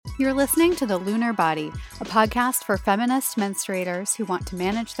You're listening to The Lunar Body, a podcast for feminist menstruators who want to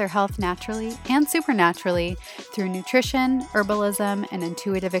manage their health naturally and supernaturally through nutrition, herbalism, and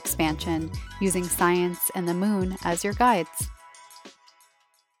intuitive expansion, using science and the moon as your guides.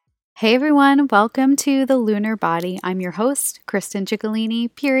 Hey everyone, welcome to The Lunar Body. I'm your host, Kristen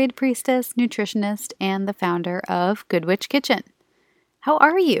Ciccolini, period priestess, nutritionist, and the founder of Good Witch Kitchen. How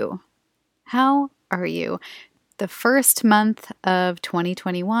are you? The first month of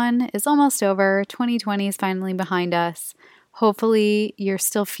 2021 is almost over. 2020 is finally behind us. Hopefully, you're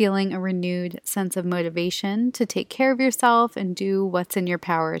still feeling a renewed sense of motivation to take care of yourself and do what's in your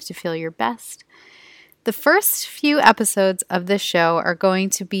power to feel your best. The first few episodes of this show are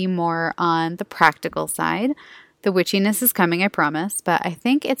going to be more on the practical side. The witchiness is coming, I promise, but I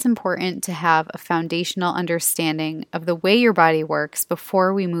think it's important to have a foundational understanding of the way your body works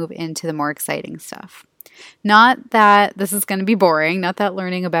before we move into the more exciting stuff. Not that this is going to be boring, not that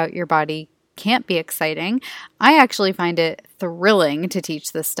learning about your body can't be exciting. I actually find it thrilling to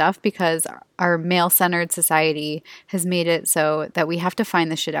teach this stuff because our male-centered society has made it so that we have to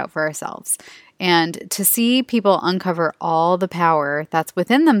find this shit out for ourselves. And to see people uncover all the power that's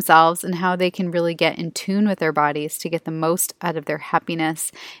within themselves and how they can really get in tune with their bodies to get the most out of their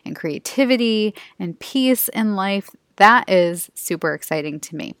happiness and creativity and peace in life, that is super exciting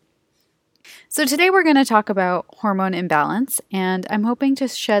to me. So today we're going to talk about hormone imbalance, and I'm hoping to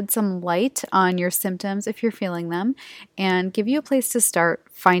shed some light on your symptoms if you're feeling them and give you a place to start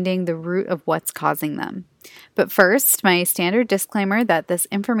finding the root of what's causing them. But first, my standard disclaimer that this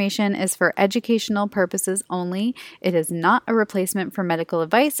information is for educational purposes only. It is not a replacement for medical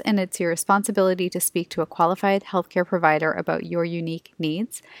advice, and it's your responsibility to speak to a qualified healthcare provider about your unique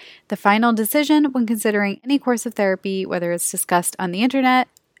needs. The final decision when considering any course of therapy, whether it's discussed on the internet,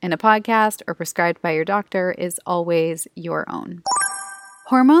 in a podcast, or prescribed by your doctor, is always your own.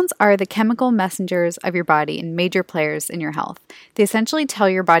 Hormones are the chemical messengers of your body and major players in your health. They essentially tell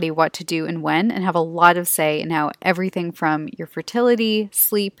your body what to do and when, and have a lot of say in how everything from your fertility,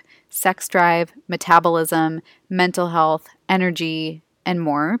 sleep, sex drive, metabolism, mental health, energy, and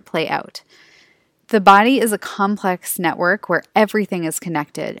more play out. The body is a complex network where everything is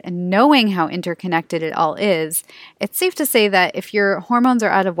connected, and knowing how interconnected it all is, it's safe to say that if your hormones are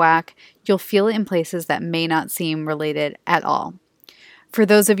out of whack, you'll feel it in places that may not seem related at all. For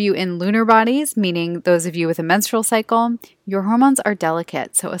those of you in lunar bodies, meaning those of you with a menstrual cycle, your hormones are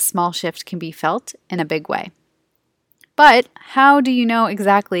delicate, so a small shift can be felt in a big way. But how do you know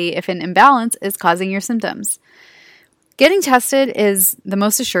exactly if an imbalance is causing your symptoms? Getting tested is the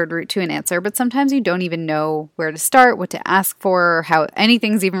most assured route to an answer, but sometimes you don't even know where to start, what to ask for, or how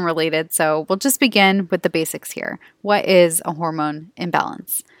anything's even related. So we'll just begin with the basics here. What is a hormone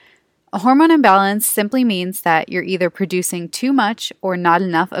imbalance? A hormone imbalance simply means that you're either producing too much or not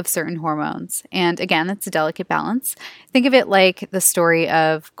enough of certain hormones. And again, it's a delicate balance. Think of it like the story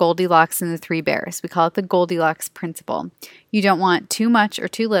of Goldilocks and the Three Bears. We call it the Goldilocks principle. You don't want too much or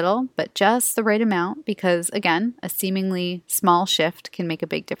too little, but just the right amount because, again, a seemingly small shift can make a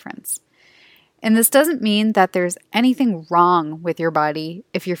big difference. And this doesn't mean that there's anything wrong with your body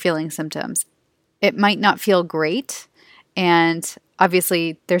if you're feeling symptoms. It might not feel great, and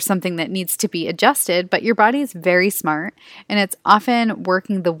obviously, there's something that needs to be adjusted, but your body is very smart, and it's often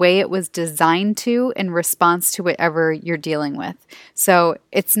working the way it was designed to in response to whatever you're dealing with. So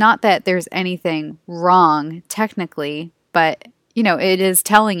it's not that there's anything wrong technically, but it is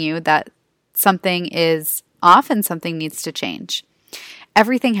telling you that something is off and something needs to change.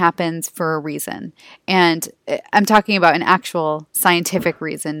 Everything happens for a reason, and I'm talking about an actual scientific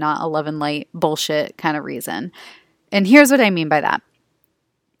reason, not 11 light bullshit kind of reason. And here's what I mean by that.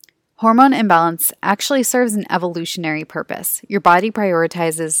 Hormone imbalance actually serves an evolutionary purpose. Your body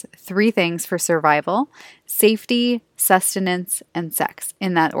prioritizes three things for survival: safety, sustenance, and sex,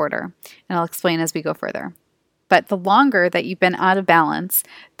 in that order. And I'll explain as we go further. But the longer that you've been out of balance,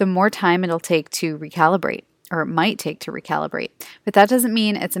 the more time it'll take to recalibrate, or it might take to recalibrate. But that doesn't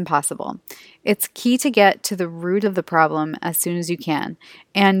mean it's impossible. It's key to get to the root of the problem as soon as you can.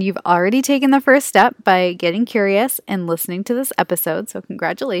 And you've already taken the first step by getting curious and listening to this episode. So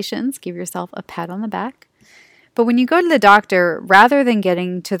congratulations, give yourself a pat on the back. But when you go to the doctor, rather than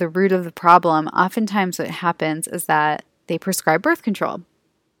getting to the root of the problem, oftentimes what happens is that they prescribe birth control.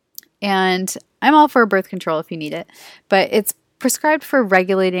 And I'm all for birth control if you need it, but it's prescribed for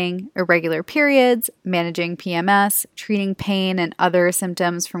regulating irregular periods, managing PMS, treating pain and other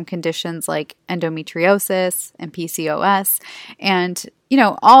symptoms from conditions like endometriosis and PCOS, and,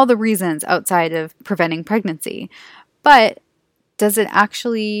 all the reasons outside of preventing pregnancy. But does it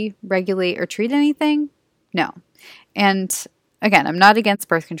actually regulate or treat anything? No. And Again, I'm not against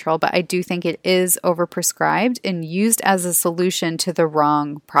birth control, but I do think it is overprescribed and used as a solution to the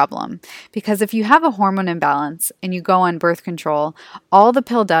wrong problem. Because if you have a hormone imbalance and you go on birth control, all the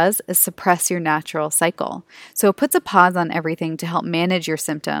pill does is suppress your natural cycle. So it puts a pause on everything to help manage your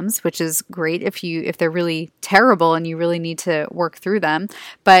symptoms, which is great if they're really terrible and you really need to work through them.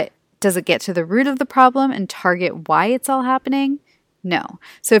 But does it get to the root of the problem and target why it's all happening? No.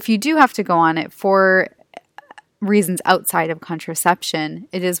 So if you do have to go on it for reasons outside of contraception,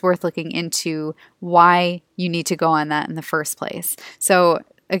 it is worth looking into why you need to go on that in the first place. So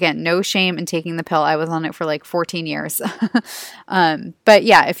again, no shame in taking the pill. I was on it for like 14 years. But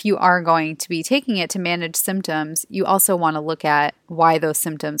yeah, if you are going to be taking it to manage symptoms, you also want to look at why those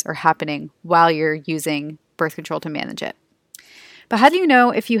symptoms are happening while you're using birth control to manage it. But how do you know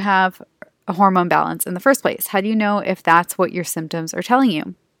if you have a hormone balance in the first place? How do you know if that's what your symptoms are telling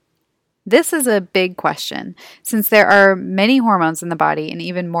you? This is a big question. Since there are many hormones in the body and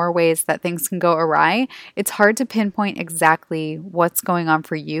even more ways that things can go awry, it's hard to pinpoint exactly what's going on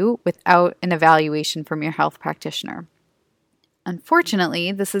for you without an evaluation from your health practitioner.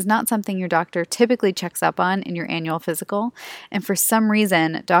 Unfortunately, this is not something your doctor typically checks up on in your annual physical, and for some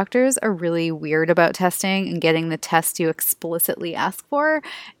reason, doctors are really weird about testing and getting the test you explicitly ask for.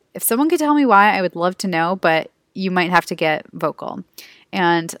 If someone could tell me why, I would love to know, but you might have to get vocal.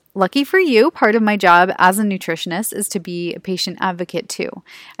 And lucky for you, part of my job as a nutritionist is to be a patient advocate too.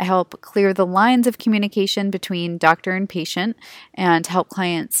 I help clear the lines of communication between doctor and patient and help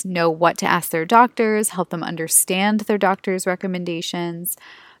clients know what to ask their doctors, help them understand their doctor's recommendations.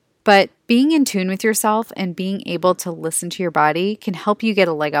 But being in tune with yourself and being able to listen to your body can help you get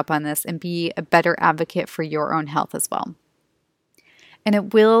a leg up on this and be a better advocate for your own health as well. And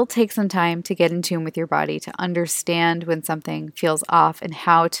it will take some time to get in tune with your body to understand when something feels off and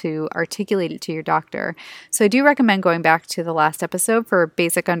how to articulate it to your doctor. So I do recommend going back to the last episode for a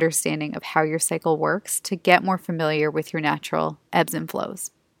basic understanding of how your cycle works to get more familiar with your natural ebbs and flows.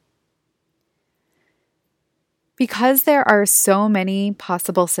 Because there are so many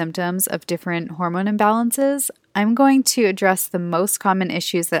possible symptoms of different hormone imbalances, I'm going to address the most common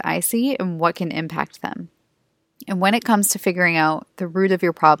issues that I see and what can impact them. And when it comes to figuring out the root of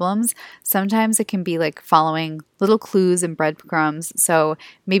your problems, sometimes it can be like following little clues and breadcrumbs. So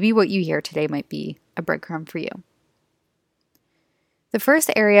maybe what you hear today might be a breadcrumb for you. The first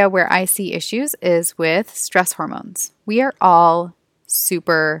area where I see issues is with stress hormones. We are all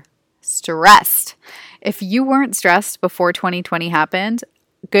super stressed. If you weren't stressed before 2020 happened,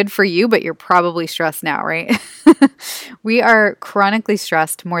 good for you, but you're probably stressed now, right? We are chronically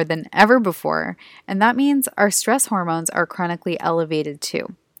stressed more than ever before, and that means our stress hormones are chronically elevated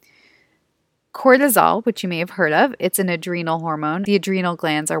too. Cortisol, which you may have heard of, it's an adrenal hormone. The adrenal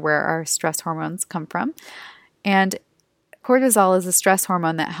glands are where our stress hormones come from. And cortisol is a stress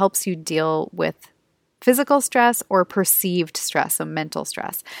hormone that helps you deal with physical stress or perceived stress, so mental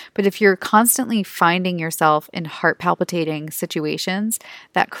stress. But if you're constantly finding yourself in heart palpitating situations,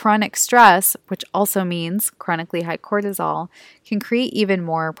 that chronic stress, which also means chronically high cortisol, can create even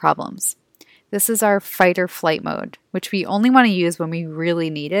more problems. This is our fight or flight mode, which we only want to use when we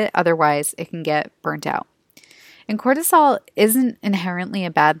really need it. Otherwise, it can get burnt out. And cortisol isn't inherently a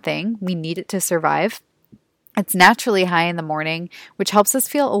bad thing. We need it to survive. It's naturally high in the morning, which helps us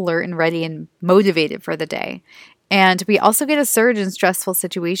feel alert and ready and motivated for the day. And we also get a surge in stressful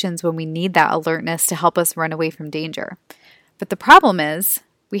situations when we need that alertness to help us run away from danger. But the problem is,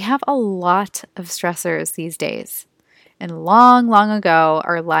 we have a lot of stressors these days. And long, long ago,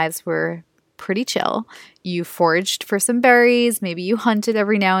 our lives were pretty chill. You foraged for some berries, maybe you hunted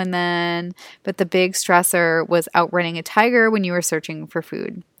every now and then, but the big stressor was outrunning a tiger when you were searching for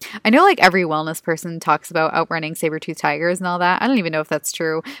food. I know like every wellness person talks about outrunning saber-toothed tigers and all that. I don't even know if that's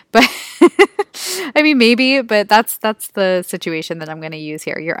true, but I mean, maybe, but that's the situation that I'm going to use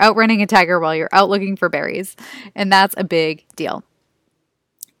here. You're outrunning a tiger while you're out looking for berries, and that's a big deal.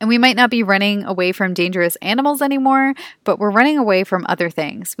 And we might not be running away from dangerous animals anymore, but we're running away from other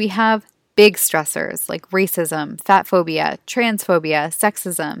things. We have big stressors like racism, fat phobia, transphobia,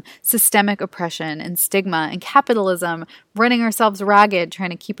 sexism, systemic oppression and stigma, and capitalism, running ourselves ragged, trying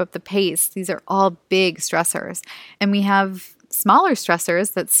to keep up the pace. These are all big stressors. And we have smaller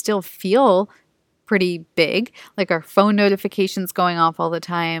stressors that still feel pretty big, like our phone notifications going off all the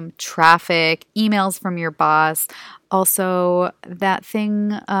time, traffic, emails from your boss. Also, that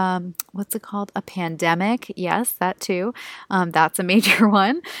thing, what's it called? A pandemic. Yes, that too. That's a major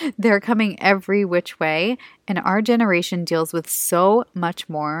one. They're coming every which way. And our generation deals with so much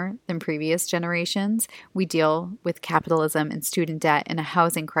more than previous generations. We deal with capitalism and student debt and a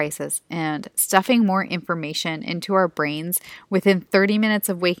housing crisis and stuffing more information into our brains within 30 minutes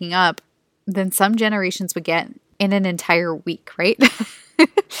of waking up than some generations would get in an entire week, right?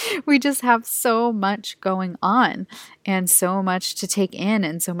 We just have so much going on and so much to take in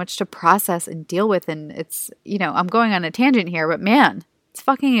and so much to process and deal with. And it's, I'm going on a tangent here, but man, it's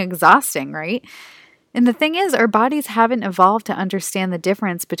fucking exhausting, right? And the thing is, our bodies haven't evolved to understand the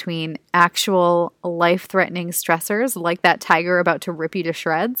difference between actual life-threatening stressors, like that tiger about to rip you to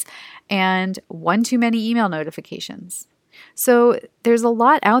shreds, and one too many email notifications. So there's a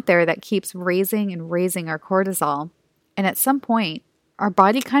lot out there that keeps raising and raising our cortisol. And at some point, our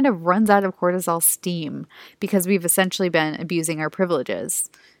body kind of runs out of cortisol steam because we've essentially been abusing our privileges,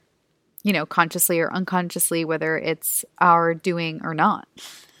 consciously or unconsciously, whether it's our doing or not.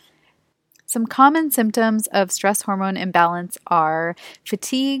 Some common symptoms of stress hormone imbalance are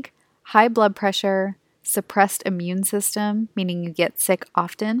fatigue, high blood pressure, suppressed immune system, meaning you get sick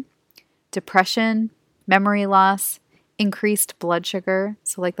often, depression, memory loss, increased blood sugar,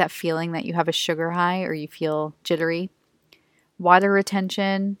 so like that feeling that you have a sugar high or you feel jittery, water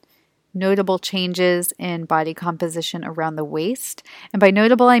retention, notable changes in body composition around the waist. And by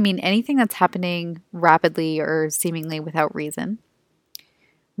notable, I mean anything that's happening rapidly or seemingly without reason.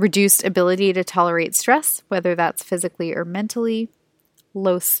 Reduced ability to tolerate stress, whether that's physically or mentally.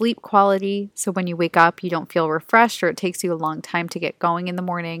 Low sleep quality, so when you wake up, you don't feel refreshed or it takes you a long time to get going in the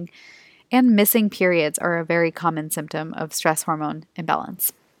morning. And missing periods are a very common symptom of stress hormone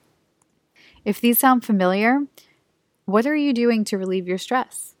imbalance. If these sound familiar, what are you doing to relieve your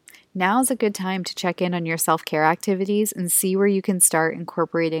stress? Now's a good time to check in on your self-care activities and see where you can start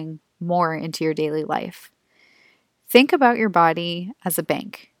incorporating more into your daily life. Think about your body as a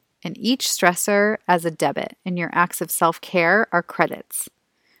bank and each stressor as a debit, and your acts of self-care are credits.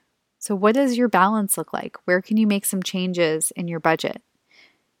 So what does your balance look like? Where can you make some changes in your budget?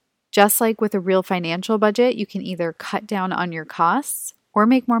 Just like with a real financial budget, you can either cut down on your costs or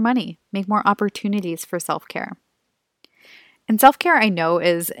make more money, make more opportunities for self-care. And self-care, I know,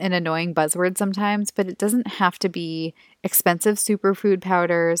 is an annoying buzzword sometimes, but it doesn't have to be expensive superfood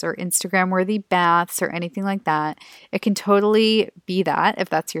powders or Instagram-worthy baths or anything like that. It can totally be that if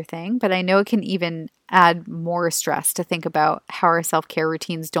that's your thing, but I know it can even add more stress to think about how our self-care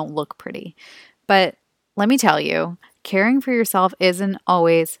routines don't look pretty. But let me tell you, caring for yourself isn't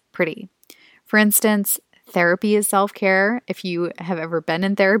always pretty. For instance, therapy is self-care. If you have ever been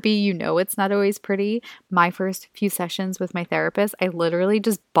in therapy, you know it's not always pretty. My first few sessions with my therapist, I literally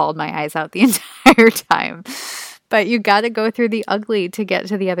just bawled my eyes out the entire time. But you got to go through the ugly to get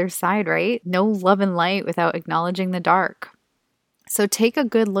to the other side, right? No love and light without acknowledging the dark. So take a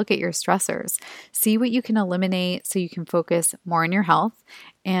good look at your stressors. See what you can eliminate so you can focus more on your health,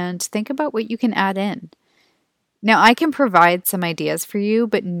 and think about what you can add in. Now, I can provide some ideas for you,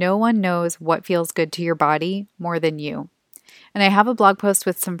 but no one knows what feels good to your body more than you. And I have a blog post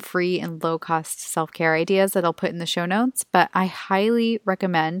with some free and low-cost self-care ideas that I'll put in the show notes, but I highly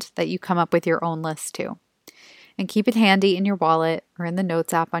recommend that you come up with your own list too. And keep it handy in your wallet or in the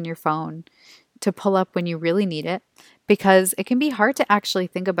notes app on your phone to pull up when you really need it, because it can be hard to actually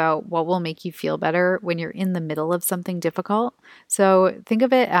think about what will make you feel better when you're in the middle of something difficult. So think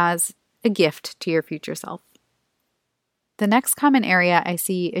of it as a gift to your future self. The next common area I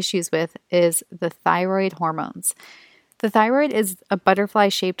see issues with is the thyroid hormones. The thyroid is a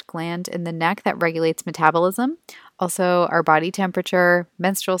butterfly-shaped gland in the neck that regulates metabolism, also our body temperature,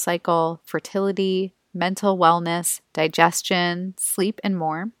 menstrual cycle, fertility, mental wellness, digestion, sleep, and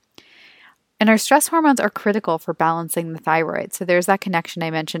more. And our stress hormones are critical for balancing the thyroid. So there's that connection I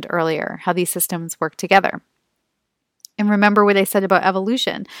mentioned earlier, how these systems work together. And remember what I said about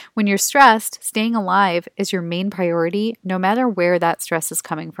evolution. When you're stressed, staying alive is your main priority, no matter where that stress is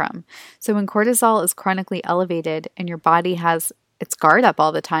coming from. So when cortisol is chronically elevated and your body has its guard up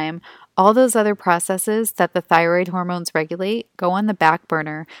all the time, all those other processes that the thyroid hormones regulate go on the back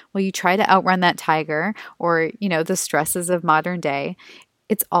burner while you try to outrun that tiger or, the stresses of modern day.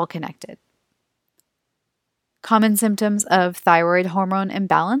 It's all connected. Common symptoms of thyroid hormone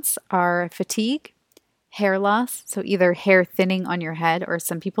imbalance are fatigue, hair loss, so either hair thinning on your head or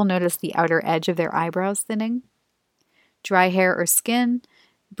some people notice the outer edge of their eyebrows thinning, dry hair or skin,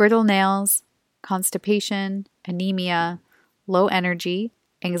 brittle nails, constipation, anemia, low energy,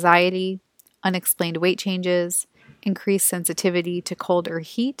 anxiety, unexplained weight changes, increased sensitivity to cold or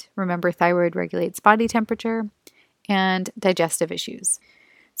heat. Remember, thyroid regulates body temperature, and digestive issues.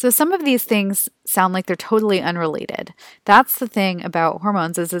 So some of these things sound like they're totally unrelated. That's the thing about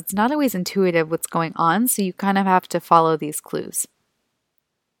hormones is it's not always intuitive what's going on, so you kind of have to follow these clues.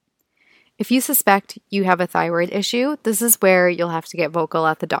 If you suspect you have a thyroid issue, this is where you'll have to get vocal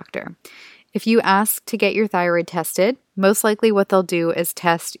at the doctor. If you ask to get your thyroid tested, most likely what they'll do is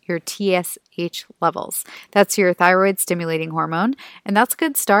test your TSH levels. That's your thyroid stimulating hormone, and that's a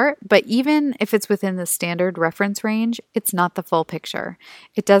good start, but even if it's within the standard reference range, it's not the full picture.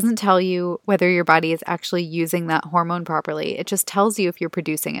 It doesn't tell you whether your body is actually using that hormone properly. It just tells you if you're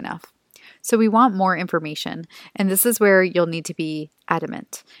producing enough. So we want more information, and this is where you'll need to be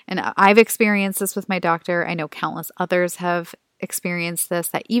adamant. And I've experienced this with my doctor. I know countless others have experienced this,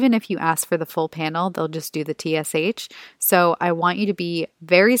 that even if you ask for the full panel, they'll just do the TSH. So I want you to be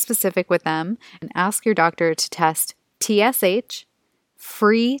very specific with them and ask your doctor to test TSH,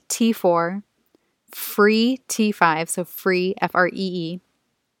 free T4, free T5, so free FREE,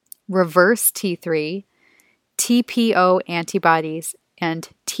 reverse T3, TPO antibodies, and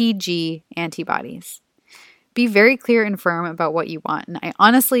TG antibodies. Be very clear and firm about what you want. And I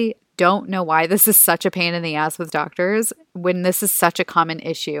honestly don't know why this is such a pain in the ass with doctors when this is such a common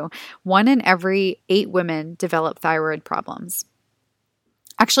issue. 1 in every 8 women develop thyroid problems.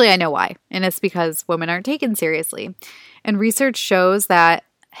 Actually, I know why, and it's because women aren't taken seriously. And research shows that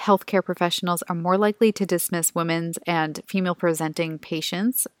healthcare professionals are more likely to dismiss women's and female-presenting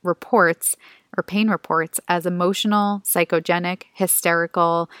patients' reports or pain reports as emotional, psychogenic,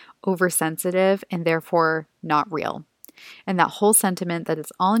 hysterical, oversensitive, and therefore not real. And that whole sentiment that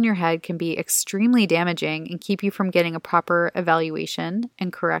it's all in your head can be extremely damaging and keep you from getting a proper evaluation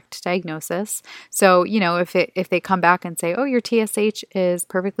and correct diagnosis. So, if they come back and say, oh, your TSH is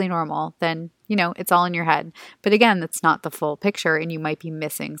perfectly normal, then, it's all in your head. But again, that's not the full picture, and you might be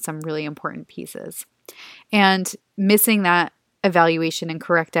missing some really important pieces. And missing that evaluation and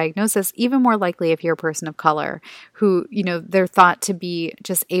correct diagnosis, even more likely if you're a person of color who, they're thought to be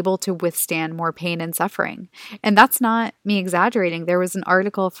just able to withstand more pain and suffering. And that's not me exaggerating. There was an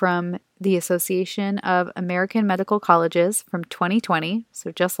article from the Association of American Medical Colleges from 2020,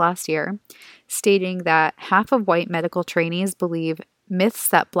 so just last year, stating that half of white medical trainees believe myths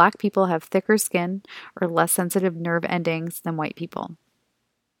that Black people have thicker skin or less sensitive nerve endings than white people,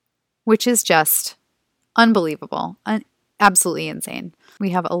 which is just unbelievable. Absolutely insane. We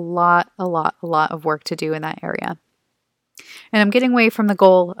have a lot of work to do in that area. And I'm getting away from the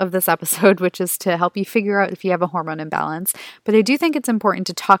goal of this episode, which is to help you figure out if you have a hormone imbalance. But I do think it's important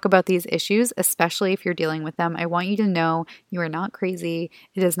to talk about these issues, especially if you're dealing with them. I want you to know you are not crazy.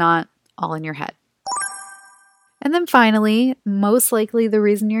 It is not all in your head. And then finally, most likely the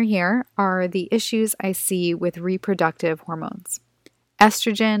reason you're here are the issues I see with reproductive hormones.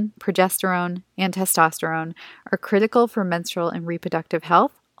 Estrogen, progesterone, and testosterone are critical for menstrual and reproductive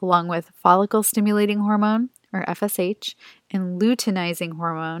health, along with follicle-stimulating hormone, or FSH, and luteinizing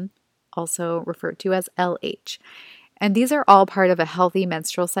hormone, also referred to as LH. And these are all part of a healthy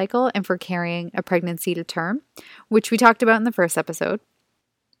menstrual cycle and for carrying a pregnancy to term, which we talked about in the first episode.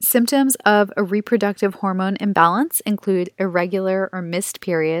 Symptoms of a reproductive hormone imbalance include irregular or missed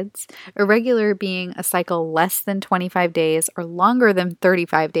periods, irregular being a cycle less than 25 days or longer than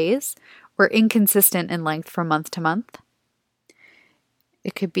 35 days, or inconsistent in length from month to month.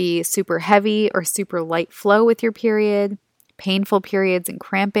 It could be super heavy or super light flow with your period, painful periods and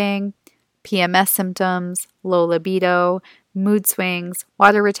cramping, PMS symptoms, low libido, mood swings,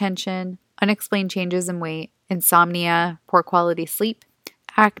 water retention, unexplained changes in weight, insomnia, poor quality sleep,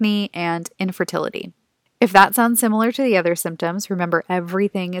 acne, and infertility. If that sounds similar to the other symptoms, remember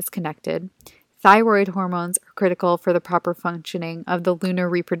everything is connected. Thyroid hormones are critical for the proper functioning of the lunar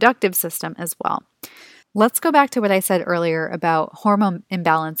reproductive system as well. Let's go back to what I said earlier about hormone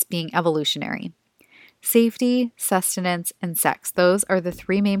imbalance being evolutionary. Safety, sustenance, and sex, those are the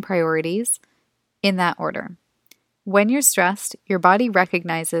 3 main priorities in that order. When you're stressed, your body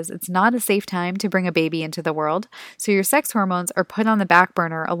recognizes it's not a safe time to bring a baby into the world, so your sex hormones are put on the back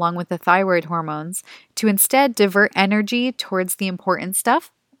burner along with the thyroid hormones to instead divert energy towards the important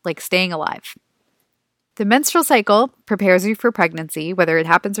stuff, like staying alive. The menstrual cycle prepares you for pregnancy, whether it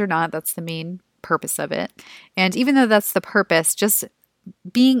happens or not, that's the main purpose of it. And even though that's the purpose, just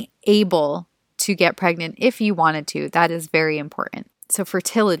being able to get pregnant if you wanted to, that is very important. So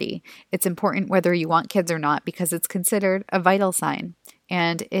fertility, it's important whether you want kids or not because it's considered a vital sign.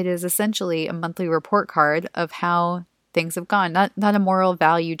 And it is essentially a monthly report card of how things have gone. Not a moral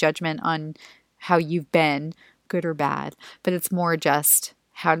value judgment on how you've been, good or bad, but it's more just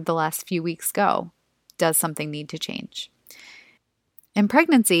How did the last few weeks go? Does something need to change? In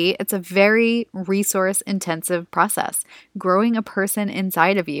pregnancy, it's a very resource-intensive process. Growing a person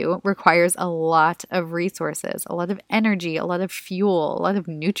inside of you requires a lot of resources, a lot of energy, a lot of fuel, a lot of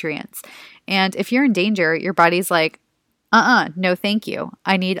nutrients. And if you're in danger, your body's like, no thank you.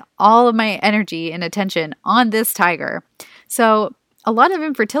 I need all of my energy and attention on this tiger. So a lot of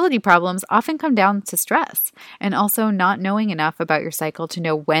infertility problems often come down to stress and also not knowing enough about your cycle to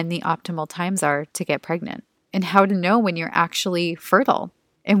know when the optimal times are to get pregnant, and how to know when you're actually fertile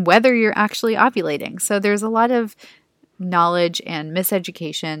and whether you're actually ovulating. So there's a lot of knowledge and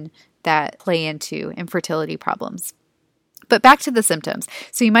miseducation that play into infertility problems. But back to the symptoms.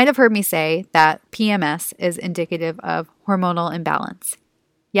 So you might have heard me say that PMS is indicative of hormonal imbalance.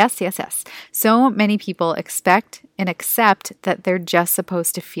 Yes. So many people expect and accept that they're just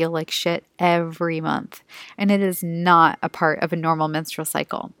supposed to feel like shit every month, and it is not a part of a normal menstrual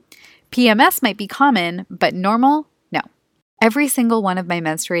cycle. PMS might be common, but normal? No. Every single one of my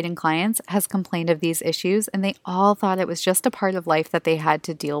menstruating clients has complained of these issues, and they all thought it was just a part of life that they had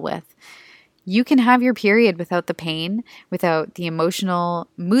to deal with. You can have your period without the pain, without the emotional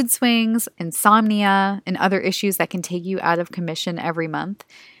mood swings, insomnia, and other issues that can take you out of commission every month.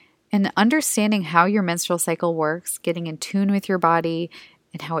 And understanding how your menstrual cycle works, getting in tune with your body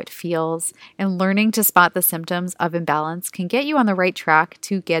and how it feels, and learning to spot the symptoms of imbalance can get you on the right track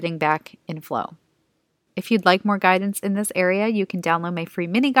to getting back in flow. If you'd like more guidance in this area, you can download my free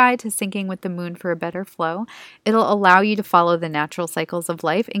mini guide to syncing with the moon for a better flow. It'll allow you to follow the natural cycles of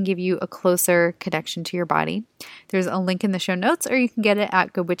life and give you a closer connection to your body. There's a link in the show notes, or you can get it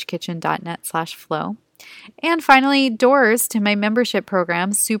at goodwitchkitchen.net/flow. And finally, doors to my membership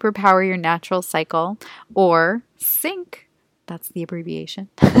program, Superpower Your Natural Cycle, or SYNC. That's the abbreviation.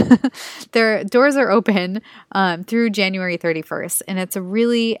 Their doors are open through January 31st, and it's a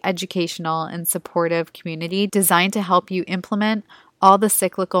really educational and supportive community designed to help you implement all the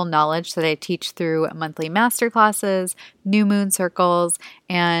cyclical knowledge that I teach through monthly masterclasses, new moon circles,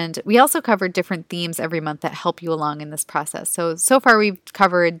 and we also cover different themes every month that help you along in this process. So far we've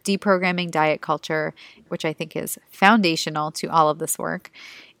covered deprogramming diet culture, which I think is foundational to all of this work.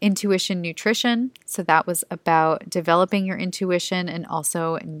 Intuition nutrition. So that was about developing your intuition and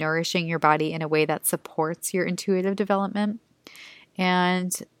also nourishing your body in a way that supports your intuitive development.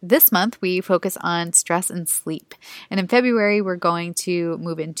 And this month we focus on stress and sleep. And in February, we're going to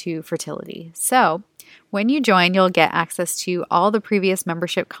move into fertility. So when you join, you'll get access to all the previous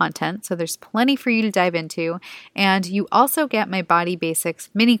membership content. So there's plenty for you to dive into. And you also get my Body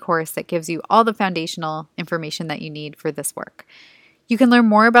Basics mini course that gives you all the foundational information that you need for this work. You can learn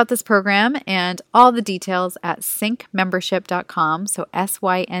more about this program and all the details at syncmembership.com, so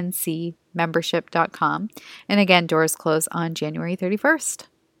SYNC membership.com. And again, doors close on January 31st.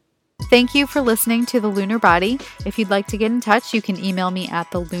 Thank you for listening to The Lunar Body. If you'd like to get in touch, you can email me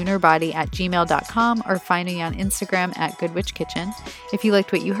at thelunarbody@gmail.com or find me on Instagram at goodwitchkitchen. If you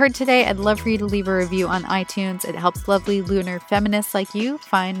liked what you heard today, I'd love for you to leave a review on iTunes. It helps lovely lunar feminists like you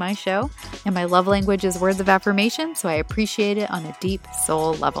find my show. And my love language is words of affirmation, so I appreciate it on a deep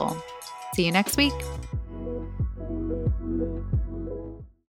soul level. See you next week.